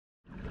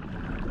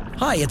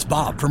Hi, it's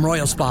Bob from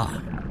Royal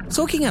Spa.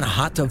 Soaking in a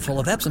hot tub full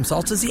of Epsom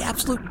salts is the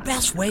absolute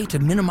best way to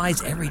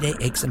minimize everyday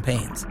aches and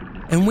pains.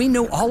 And we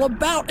know all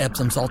about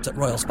Epsom salts at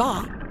Royal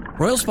Spa.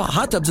 Royal Spa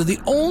hot tubs are the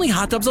only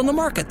hot tubs on the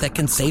market that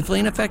can safely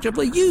and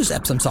effectively use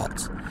Epsom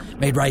salts.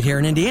 Made right here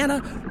in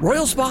Indiana,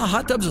 Royal Spa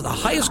hot tubs are the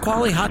highest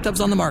quality hot tubs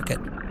on the market.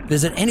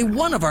 Visit any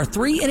one of our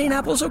 3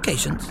 Indianapolis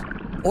locations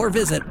or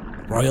visit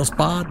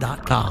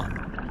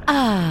royalspa.com.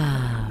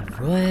 Ah,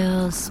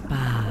 Royal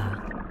Spa.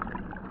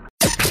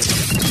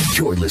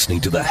 You're listening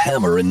to the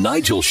Hammer and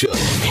Nigel Show.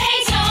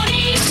 Hey,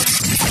 Tony!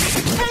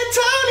 Hey,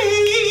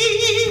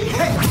 Tony!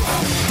 Hey.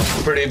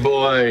 Pretty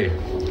boy.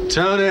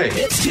 Tony.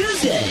 It's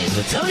Tuesday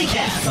with Tony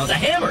Katz on the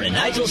Hammer and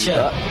Nigel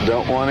Show.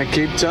 Don't want to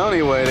keep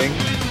Tony waiting.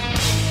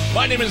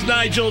 My name is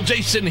Nigel.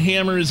 Jason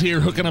Hammer is here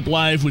hooking up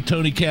live with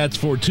Tony Katz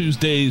for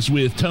Tuesdays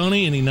with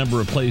Tony. Any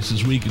number of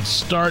places we can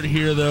start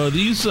here, though.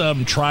 These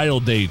trial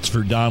dates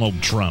for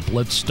Donald Trump.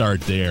 Let's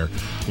start there.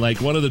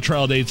 Like, one of the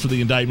trial dates for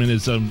the indictment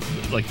is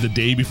like the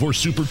day before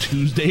Super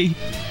Tuesday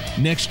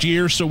next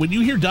year. So when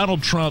you hear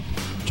Donald Trump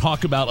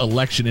talk about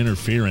election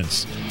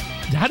interference,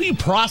 how do you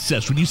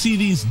process when you see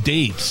these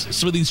dates,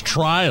 some of these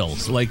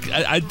trials? Like,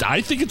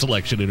 I think it's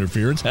election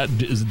interference.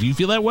 Do you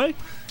feel that way?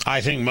 I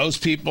think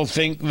most people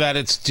think that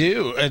it's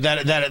due,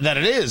 that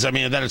it is. I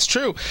mean, that it's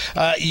true.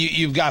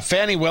 You've got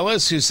Fannie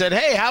Willis who said,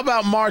 "Hey, how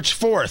about March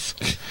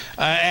 4th?"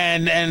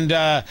 And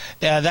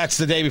that's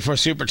the day before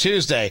Super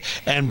Tuesday.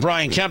 And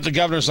Brian Kemp, the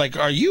governor's like,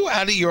 "Are you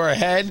out of your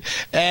head?"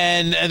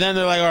 And then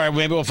they're like, "All right,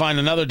 maybe we'll find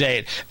another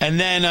date." And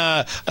then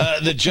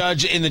the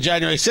judge in the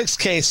January 6th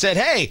case said,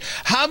 "Hey,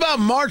 how about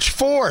March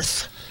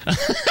 4th?"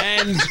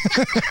 and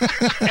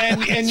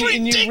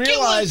you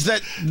realize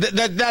that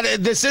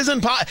this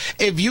isn't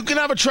if you can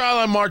have a trial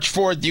on March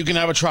 4th, you can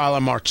have a trial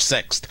on March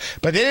 6th.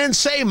 But they didn't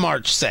say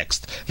March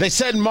 6th. They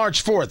said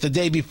March 4th, the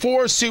day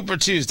before Super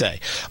Tuesday.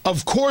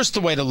 Of course,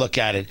 the way to look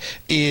at it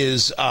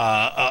is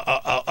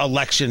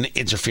election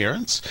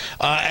interference,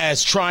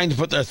 as trying to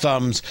put their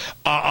thumbs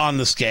on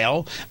the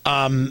scale.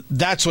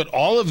 That's what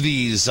all of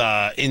these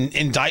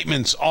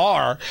indictments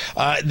are.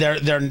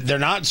 They're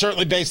not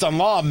certainly based on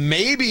law.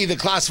 Maybe the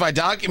classified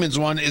documents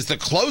one is the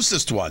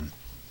closest one.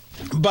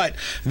 But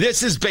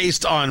this is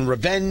based on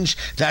revenge.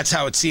 That's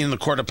how it's seen in the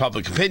court of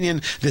public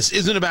opinion. This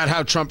isn't about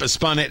how Trump has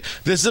spun it.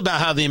 This is about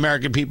how the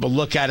American people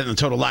look at it and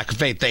the total lack of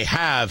faith they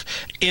have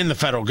in the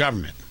federal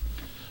government.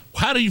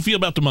 How do you feel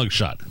about the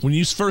mugshot? When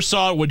you first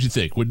saw it, what did you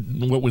think?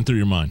 What went through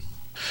your mind?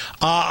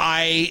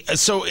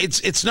 So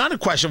it's not a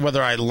question of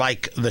whether I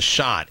like the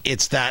shot.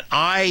 It's that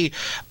I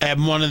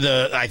am one of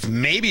the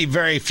maybe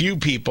very few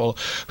people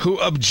who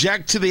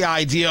object to the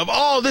idea of,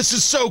 oh, this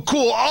is so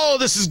cool. Oh,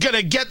 this is going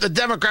to get the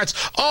Democrats.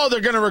 Oh, they're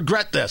going to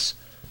regret this.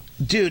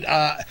 Dude,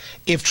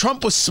 if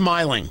Trump was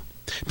smiling,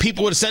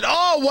 people would have said,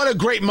 oh, what a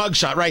great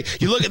mugshot,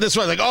 right? You look at this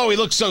one, like, oh, he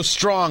looks so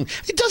strong.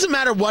 It doesn't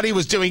matter what he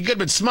was doing. He could have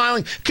been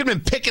smiling, could have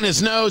been picking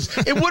his nose.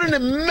 It wouldn't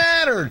have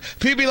mattered.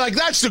 People be like,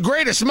 that's the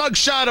greatest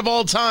mugshot of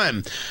all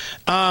time.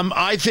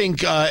 I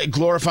think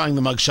glorifying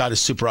the mugshot is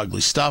super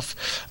ugly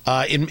stuff,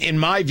 in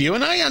my view,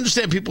 and I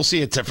understand people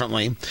see it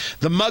differently.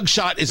 The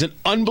mugshot is an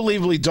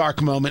unbelievably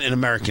dark moment in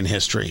American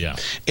history. Yeah.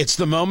 It's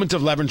the moment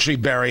of Lavrentiy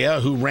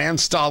Beria, who ran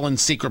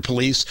Stalin's secret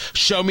police.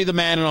 Show me the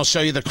man and I'll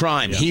show you the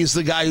crime. Yeah. He's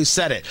the guy who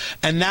said it.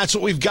 And that's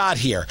what we've got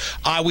here.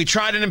 We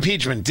tried an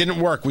impeachment. Didn't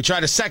work. We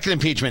tried a second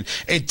impeachment.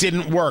 It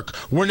didn't work.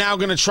 We're now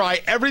going to try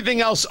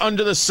everything else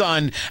under the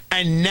sun.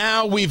 And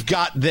now we've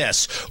got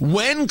this.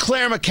 When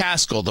Claire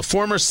McCaskill, the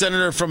former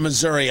senator from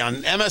Missouri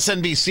on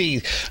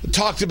MSNBC,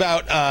 talked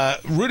about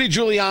Rudy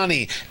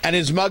Giuliani and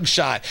his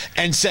mugshot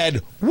and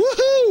said,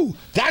 woohoo!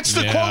 That's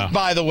the quote,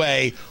 by the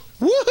way.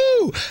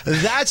 Woohoo!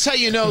 That's how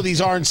you know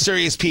these aren't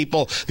serious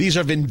people. These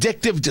are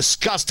vindictive,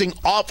 disgusting,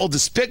 awful,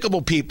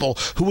 despicable people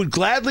who would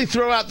gladly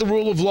throw out the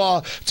rule of law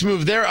to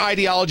move their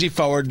ideology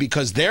forward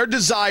because their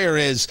desire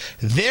is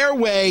their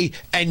way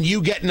and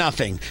you get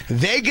nothing.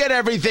 They get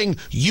everything,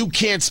 you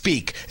can't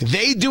speak.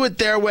 They do it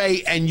their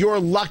way and you're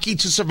lucky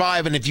to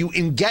survive. And if you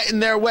get in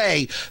their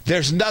way,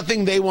 there's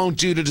nothing they won't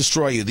do to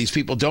destroy you. These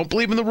people don't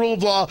believe in the rule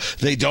of law.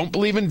 They don't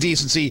believe in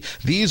decency.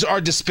 These are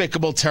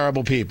despicable,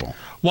 terrible people.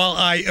 Well,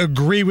 I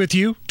agree with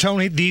you,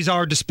 Tony. These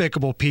are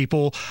despicable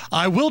people.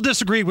 I will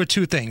disagree with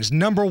two things.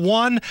 Number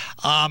one,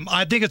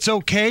 I think it's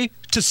okay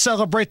to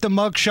celebrate the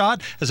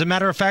mugshot. As a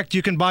matter of fact,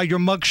 you can buy your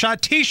mugshot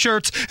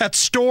T-shirts at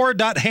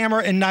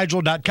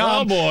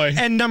store.hammerandnigel.com. Oh, boy.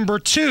 And number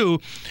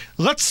two,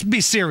 let's be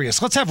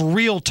serious. Let's have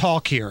real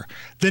talk here.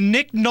 The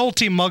Nick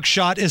Nolte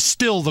mugshot is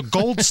still the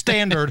gold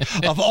standard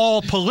of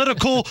all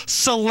political,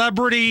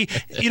 celebrity,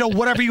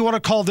 whatever you want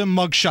to call them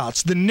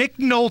mugshots. The Nick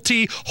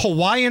Nolte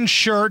Hawaiian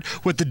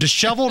shirt with the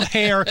disheveled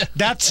hair,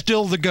 that's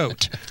still the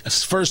GOAT.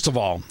 First of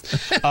all,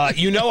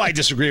 I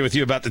disagree with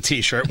you about the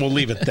T-shirt. We'll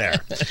leave it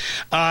there.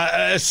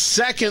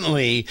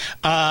 Secondly,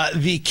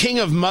 the king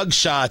of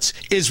mugshots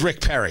is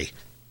Rick Perry.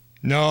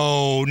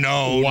 No.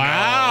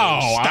 Wow,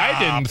 Stop. I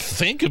didn't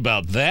think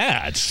about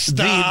that.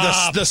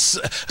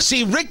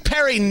 See, Rick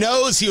Perry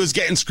knows he was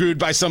getting screwed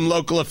by some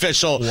local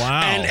official.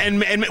 Wow.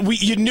 And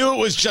you knew it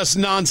was just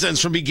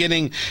nonsense from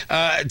beginning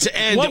to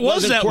end. What it was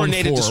wasn't that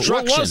coordinated one for?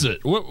 destruction.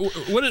 What was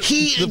it? What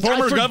the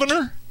former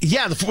governor?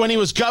 Yeah, when he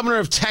was governor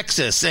of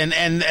Texas,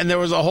 and there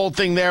was a whole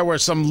thing there where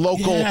some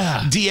local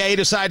DA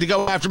decided to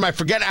go after him. I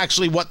forget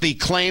actually what the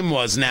claim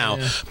was now,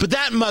 but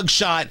that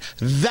mugshot,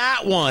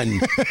 that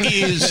one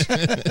is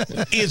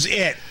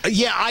it.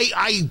 Yeah,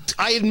 I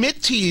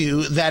admit to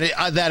you that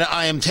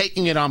I am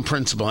taking it on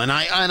principle, and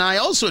I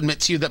also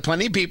admit to you that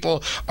plenty of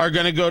people are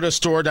going to go to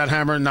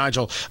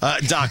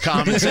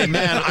store.hammerandnigel.com and say,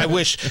 man, I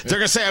wish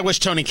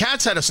Tony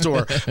Katz had a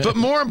store, but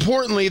more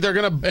importantly, they're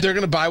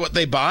gonna buy what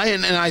they buy,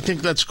 and I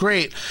think that's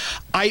great.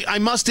 I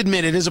must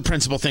admit, it is a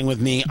principle thing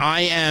with me.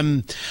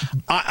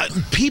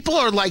 People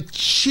are like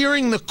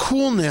cheering the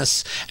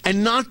coolness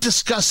and not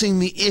discussing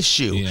the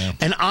issue. Yeah.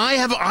 And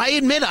I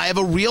admit I have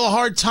a real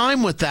hard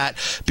time with that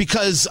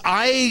because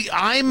I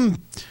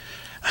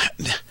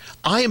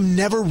am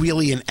never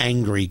really an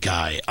angry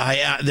guy.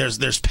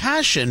 There's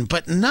passion,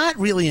 but not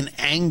really an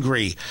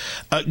angry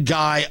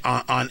guy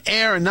on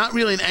air, and not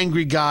really an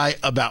angry guy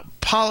about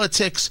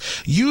politics.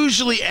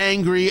 Usually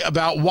angry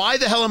about why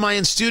the hell am I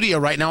in studio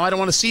right now? I don't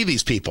want to see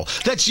these people.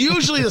 That's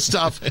usually the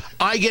stuff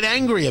I get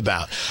angry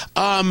about.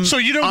 So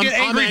you don't get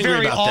angry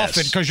very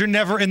often because you're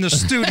never in the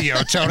studio,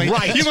 Tony.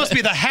 Right. You must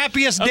be the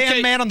happiest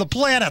damn man on the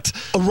planet.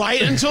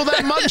 Right until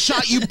that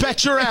mugshot, you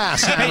bet your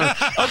ass.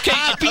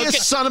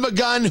 Happiest son of a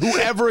gun who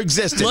ever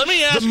existed. Let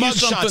me ask you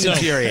something.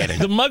 Infuriating.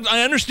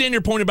 I understand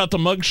your point about the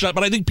mugshot,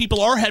 but I think people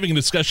are having a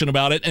discussion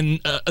about it, and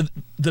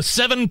the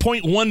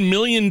 $7.1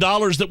 million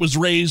that was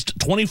raised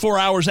 24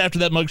 hours after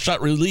that mugshot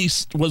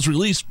was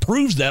released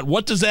proves that.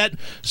 What does that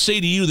say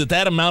to you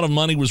that amount of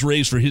money was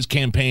raised for his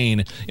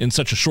campaign in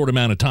such a short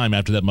amount of time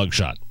after that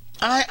mugshot?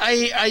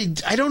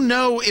 I don't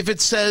know if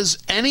it says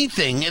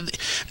anything.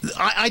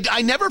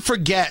 I never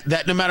forget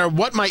that no matter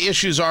what my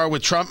issues are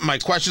with Trump, my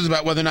questions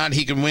about whether or not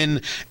he can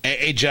win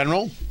a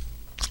general,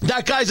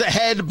 that guy's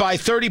ahead by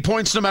 30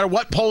 points no matter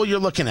what poll you're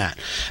looking at.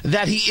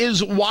 That he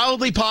is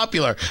wildly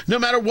popular no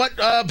matter what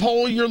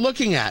poll you're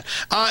looking at.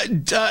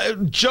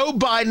 Joe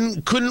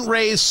Biden couldn't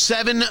raise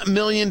 $7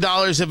 million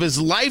if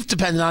his life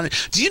depended on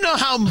it. Do you know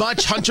how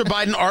much Hunter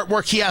Biden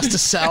artwork he has to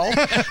sell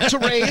to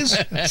raise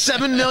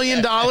 $7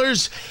 million?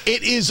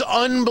 It is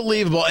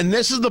unbelievable. And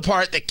this is the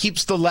part that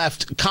keeps the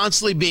left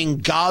constantly being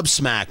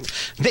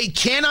gobsmacked. They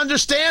can't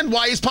understand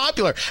why he's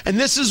popular. And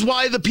this is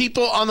why the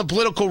people on the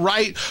political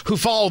right who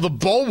follow the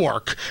bulwark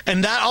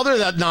and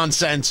that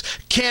nonsense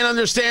can't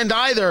understand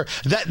either,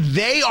 that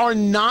they are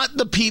not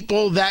the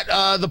people that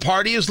the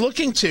party is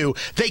looking to.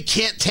 They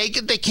can't take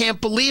it, they can't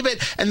believe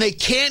it, and they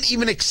can't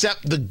even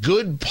accept the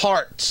good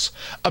parts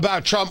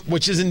about Trump,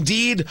 which is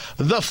indeed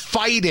the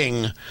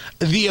fighting,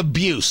 the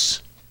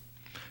abuse.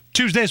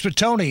 Tuesdays with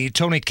Tony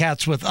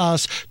Katz with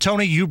us.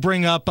 Tony, you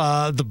bring up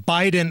the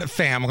Biden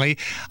family.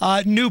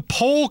 New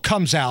poll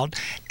comes out,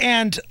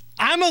 and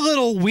I'm a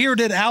little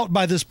weirded out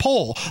by this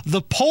poll.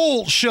 The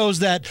poll shows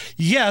that,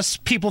 yes,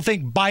 people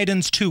think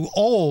Biden's too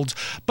old,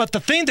 but the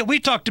thing that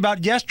we talked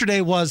about yesterday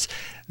was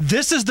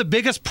this is the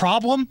biggest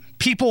problem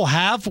people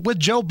have with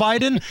Joe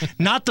Biden,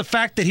 not the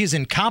fact that he's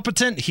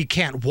incompetent, he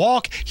can't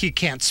walk, he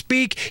can't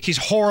speak, he's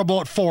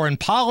horrible at foreign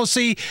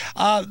policy,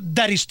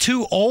 that he's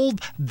too old.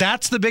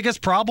 That's the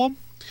biggest problem?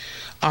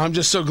 I'm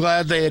just so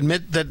glad they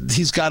admit that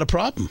he's got a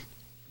problem.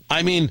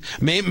 I mean,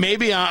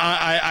 maybe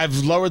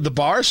I've lowered the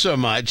bar so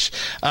much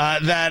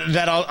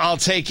that I'll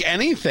take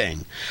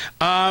anything.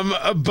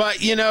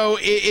 But, you know,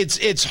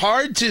 it's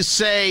hard to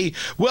say,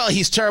 well,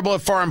 he's terrible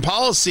at foreign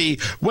policy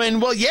when,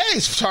 well, yeah,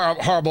 he's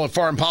horrible at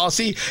foreign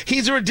policy.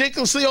 He's a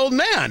ridiculously old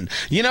man.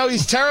 You know,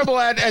 he's terrible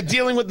at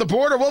dealing with the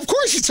border. Well, of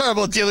course he's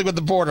terrible at dealing with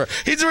the border.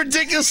 He's a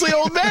ridiculously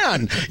old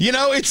man. You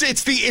know,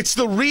 it's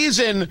the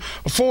reason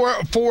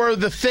for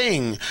the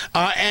thing.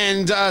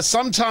 And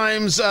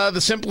sometimes the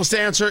simplest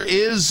answer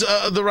is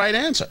the right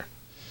answer.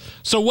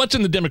 So what's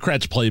in the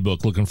Democrats'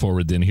 playbook looking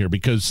forward then here?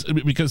 Because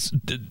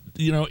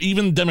you know,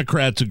 even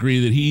Democrats agree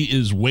that he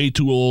is way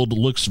too old,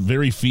 looks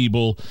very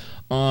feeble.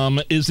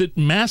 Is it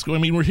mask? I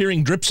mean, we're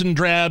hearing drips and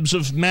drabs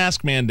of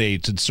mask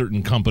mandates at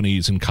certain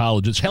companies and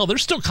colleges. Hell,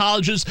 there's still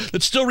colleges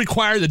that still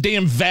require the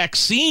damn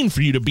vaccine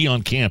for you to be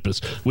on campus,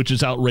 which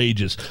is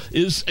outrageous.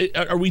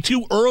 Are we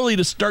too early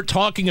to start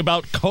talking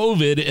about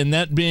COVID and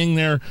that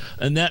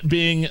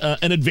being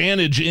an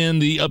advantage in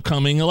the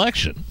upcoming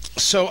election?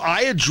 So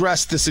I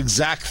addressed this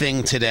exact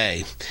thing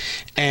today,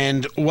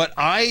 and what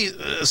I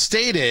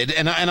stated,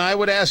 and I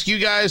would ask you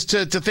guys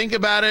to think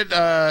about it.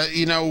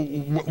 You know,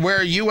 where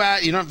are you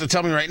at? You don't have to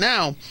tell me right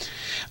now.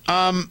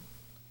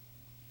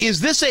 is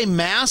this a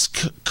mask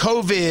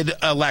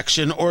COVID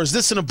election or is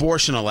this an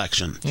abortion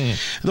election?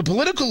 The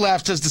political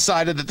left has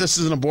decided that this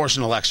is an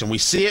abortion election. We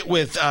see it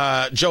with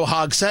Joe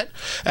Hogsett.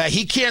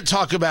 He can't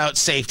talk about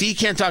safety. He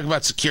can't talk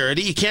about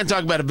security. He can't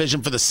talk about a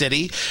vision for the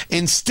city.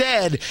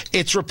 Instead,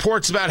 it's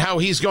reports about how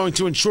he's going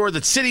to ensure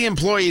that city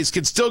employees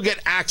can still get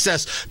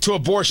access to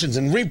abortions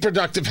and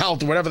reproductive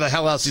health or whatever the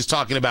hell else he's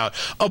talking about.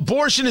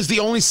 Abortion is the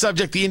only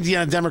subject the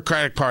Indiana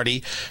Democratic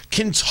Party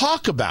can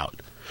talk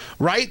about.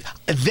 Right?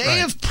 They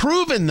have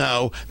proven,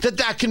 though,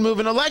 that can move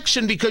an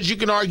election because you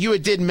can argue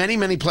it did many,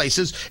 many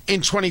places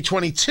in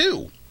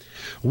 2022.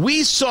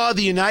 We saw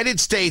the United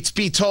States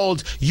be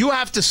told, you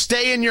have to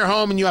stay in your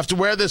home and you have to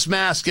wear this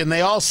mask. And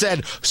they all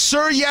said,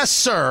 sir, yes,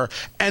 sir.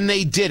 And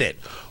they did it.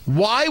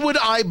 Why would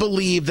I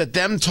believe that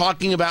them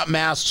talking about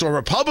masks or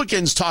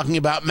Republicans talking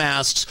about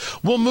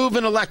masks will move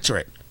an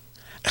electorate?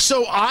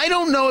 So I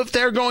don't know if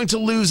they're going to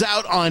lose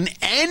out on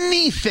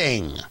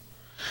anything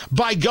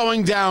by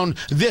going down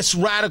this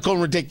radical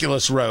and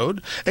ridiculous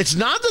road. It's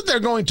not that they're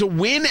going to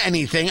win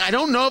anything. I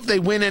don't know if they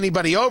win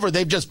anybody over.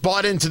 They've just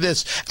bought into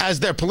this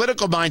as their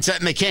political mindset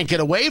and they can't get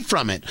away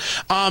from it.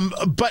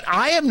 But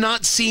I have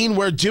not seen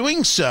where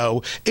doing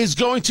so is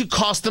going to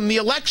cost them the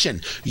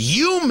election.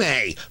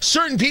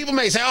 Certain people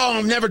may say, oh,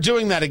 I'm never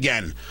doing that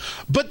again.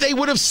 But they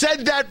would have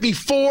said that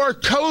before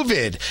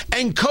COVID.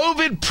 And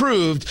COVID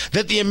proved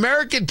that the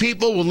American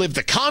people will live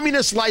the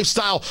communist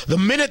lifestyle the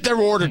minute they're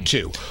ordered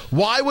to.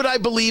 Why would I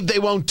believe they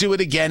won't do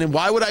it again? And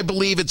why would I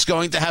believe it's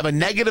going to have a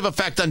negative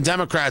effect on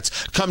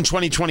Democrats come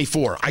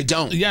 2024? I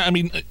don't. Yeah, I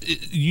mean,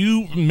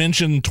 you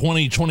mentioned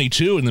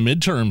 2022 in the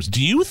midterms.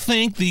 Do you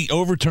think the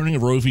overturning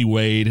of Roe v.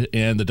 Wade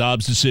and the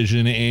Dobbs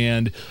decision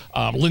and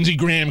Lindsey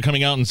Graham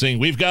coming out and saying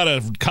we've got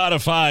to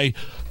codify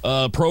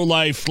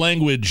pro-life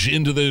language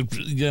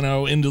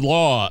into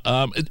law,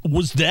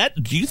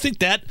 do you think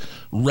that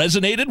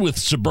resonated with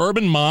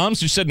suburban moms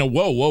who said, no,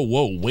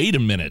 whoa, wait a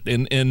minute,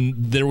 and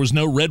there was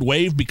no red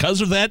wave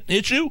because of that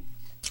issue?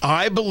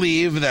 I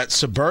believe that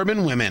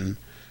suburban women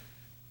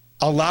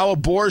allow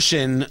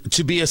abortion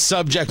to be a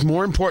subject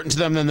more important to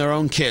them than their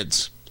own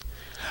kids.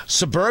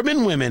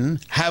 Suburban women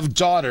have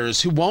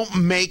daughters who won't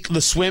make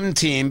the swim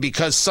team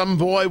because some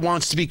boy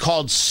wants to be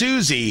called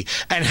Susie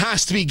and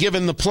has to be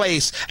given the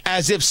place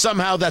as if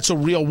somehow that's a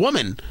real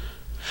woman.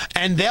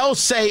 And they'll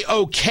say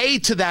okay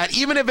to that,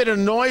 even if it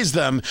annoys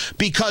them,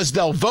 because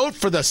they'll vote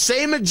for the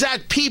same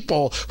exact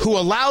people who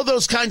allow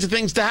those kinds of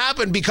things to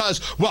happen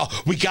because, well,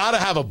 we got to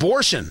have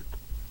abortion.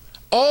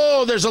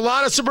 Oh, there's a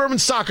lot of suburban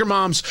soccer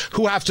moms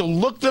who have to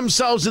look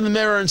themselves in the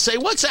mirror and say,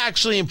 what's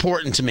actually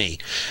important to me?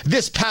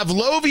 This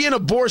Pavlovian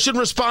abortion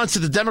response that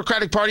the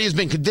Democratic Party has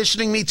been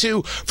conditioning me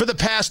to for the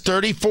past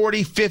 30,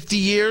 40, 50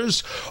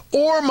 years?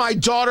 Or my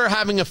daughter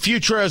having a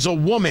future as a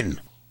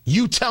woman?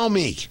 You tell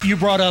me. You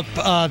brought up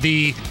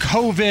the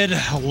COVID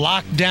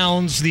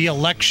lockdowns, the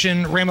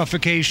election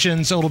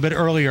ramifications a little bit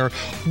earlier.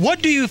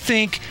 What do you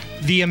think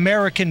the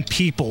American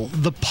people,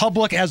 the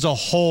public as a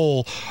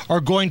whole,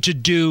 are going to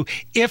do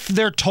if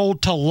they're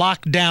told to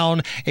lock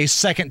down a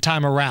second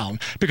time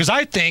around? Because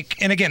I think,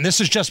 and again,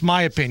 this is just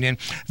my opinion,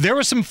 there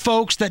were some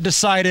folks that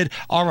decided,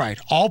 all right,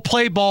 I'll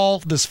play ball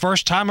this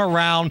first time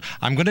around.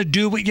 I'm going to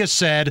do what you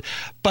said.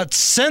 But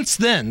since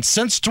then,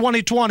 since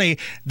 2020,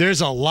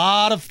 there's a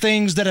lot of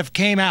things that have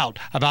came out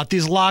about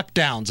these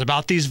lockdowns,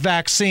 about these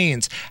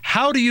vaccines.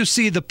 How do you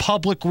see the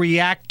public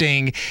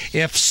reacting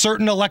if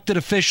certain elected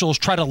officials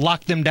try to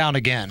lock them down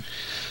again?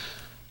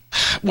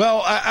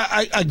 Well,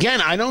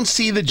 I don't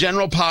see the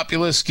general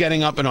populace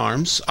getting up in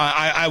arms.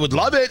 I would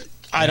love it.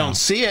 I don't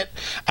see it.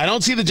 I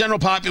don't see the general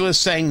populace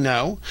saying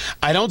no.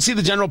 I don't see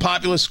the general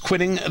populace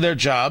quitting their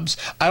jobs.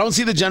 I don't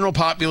see the general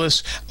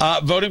populace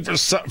voting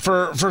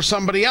for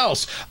somebody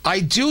else. I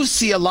do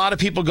see a lot of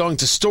people going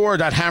to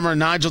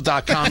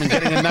store.hammerandnigel.com and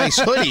getting a nice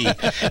hoodie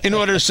in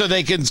order so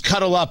they can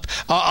cuddle up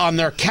on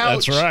their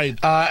couch. That's right.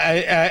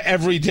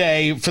 Every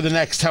day for the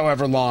next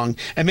however long,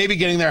 and maybe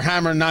getting their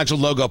Hammer and Nigel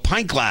logo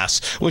pint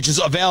glass, which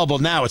is available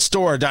now at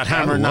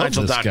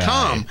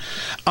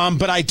store.hammerandnigel.com.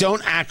 But I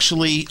don't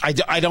actually,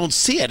 I don't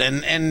see it,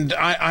 and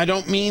I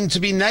don't mean to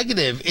be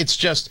negative. It's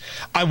just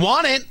I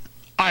want it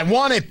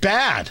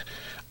bad.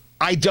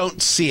 I don't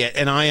see it,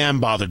 and I am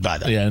bothered by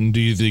that. Yeah, and do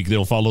you think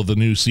they'll follow the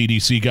new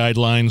CDC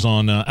guidelines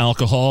on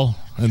alcohol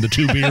and the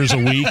 2 beers a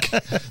week?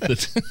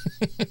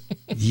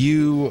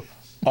 You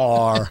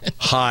are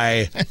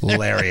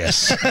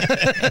hilarious.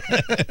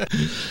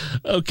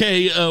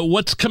 Okay,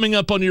 what's coming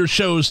up on your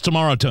shows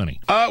tomorrow, Tony?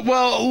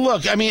 Well,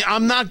 look, I mean,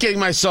 I'm not getting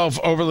myself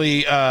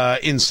overly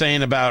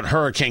insane about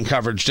hurricane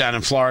coverage down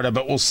in Florida,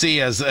 but we'll see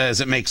as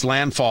it makes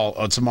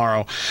landfall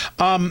tomorrow.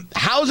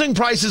 Housing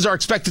prices are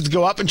expected to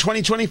go up in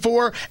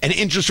 2024, and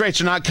interest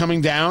rates are not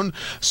coming down.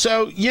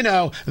 So,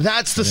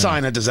 that's the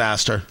sign of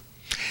disaster.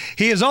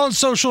 He is on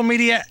social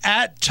media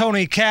at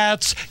Tony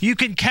Katz. You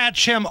can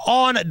catch him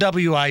on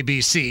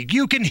WIBC.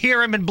 You can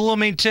hear him in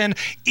Bloomington,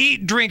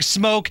 eat, drink,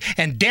 smoke,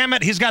 and damn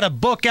it, he's got a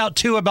book out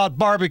too about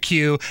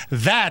barbecue.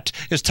 That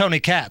is Tony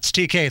Katz.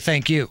 TK,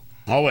 thank you.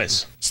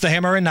 Always. It's the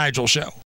Hammer and Nigel Show.